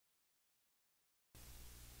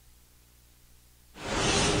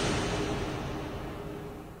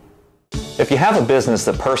If you have a business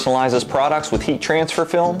that personalizes products with heat transfer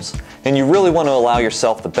films, and you really want to allow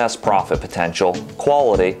yourself the best profit potential,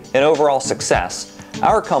 quality, and overall success,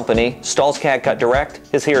 our company, Stahls CAD-CUT Direct,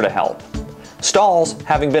 is here to help. Stahls,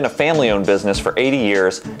 having been a family-owned business for 80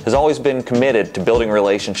 years, has always been committed to building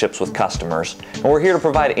relationships with customers, and we're here to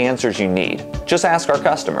provide answers you need. Just ask our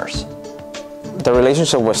customers. The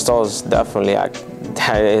relationship with Stahls definitely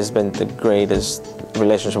has been the greatest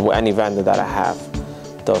relationship with any vendor that I have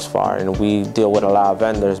thus far, and we deal with a lot of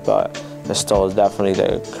vendors, but the Stahls definitely,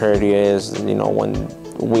 the courteous, you know, when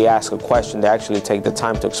we ask a question, they actually take the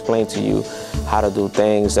time to explain to you how to do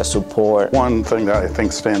things, the support. One thing that I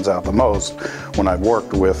think stands out the most when I've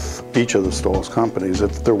worked with each of the Stahls companies,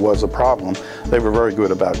 if there was a problem, they were very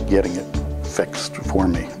good about getting it fixed for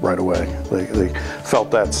me right away. They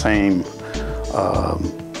felt that same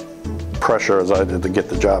pressure as I did to get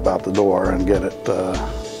the job out the door and get it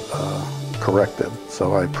corrected,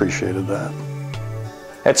 so I appreciated that.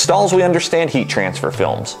 At Stahls, we understand heat transfer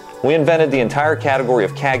films. We invented the entire category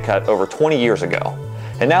of CAD-CUT over 20 years ago,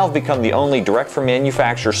 and now have become the only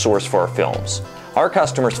direct-from-manufacturer source for our films. Our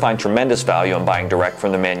customers find tremendous value in buying direct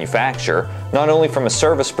from the manufacturer, not only from a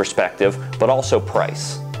service perspective, but also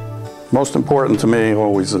price. Most important to me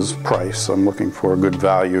always is price. I'm looking for a good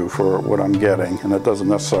value for what I'm getting, and that doesn't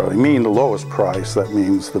necessarily mean the lowest price. That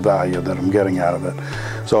means the value that I'm getting out of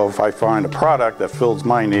it. So if I find a product that fills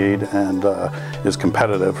my need and is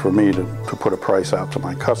competitive for me to put a price out to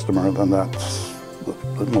my customer, then that's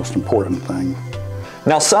the most important thing.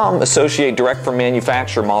 Now, some associate direct from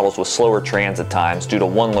manufacturer models with slower transit times due to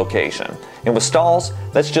one location, and with Stahls,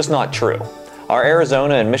 that's just not true. Our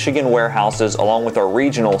Arizona and Michigan warehouses, along with our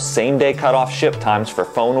regional same-day cutoff ship times for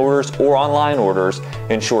phone orders or online orders,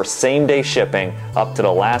 ensure same-day shipping up to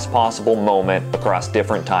the last possible moment across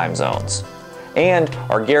different time zones. And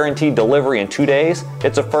our guaranteed delivery in 2 days,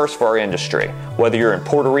 it's a first for our industry. Whether you're in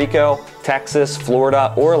Puerto Rico, Texas,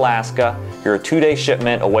 Florida, or Alaska, you're a 2-day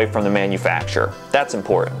shipment away from the manufacturer. That's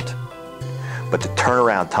important. But the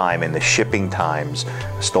turnaround time and the shipping times,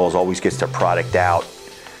 Stahls always gets their product out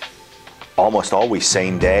almost always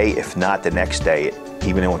same day, if not the next day.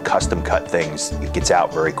 Even in custom cut things, it gets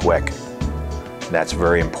out very quick. And that's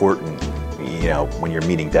very important, you know, when you're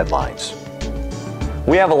meeting deadlines.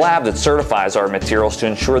 We have a lab that certifies our materials to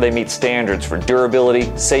ensure they meet standards for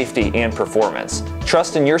durability, safety, and performance.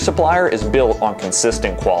 Trust in your supplier is built on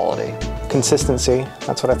consistent quality. Consistency,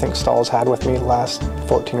 that's what I think Stahls had with me the last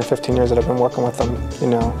 14 or 15 years that I've been working with them. You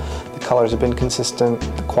know, the colors have been consistent,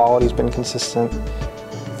 the quality's been consistent.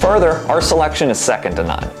 Further, our selection is second to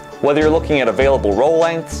none. Whether you're looking at available roll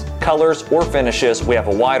lengths, colors, or finishes, we have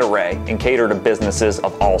a wide array and cater to businesses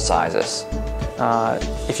of all sizes.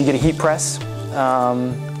 If you get a heat press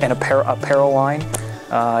and apparel line,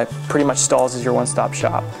 pretty much Stahls is your one-stop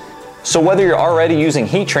shop. So whether you're already using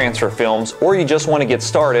heat transfer films or you just want to get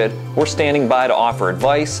started, we're standing by to offer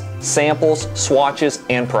advice, samples, swatches,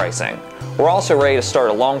 and pricing. We're also ready to start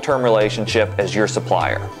a long-term relationship as your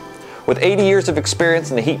supplier. With 80 years of experience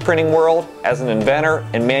in the heat printing world, as an inventor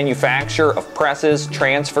and manufacturer of presses,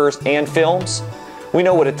 transfers, and films, we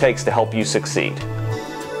know what it takes to help you succeed.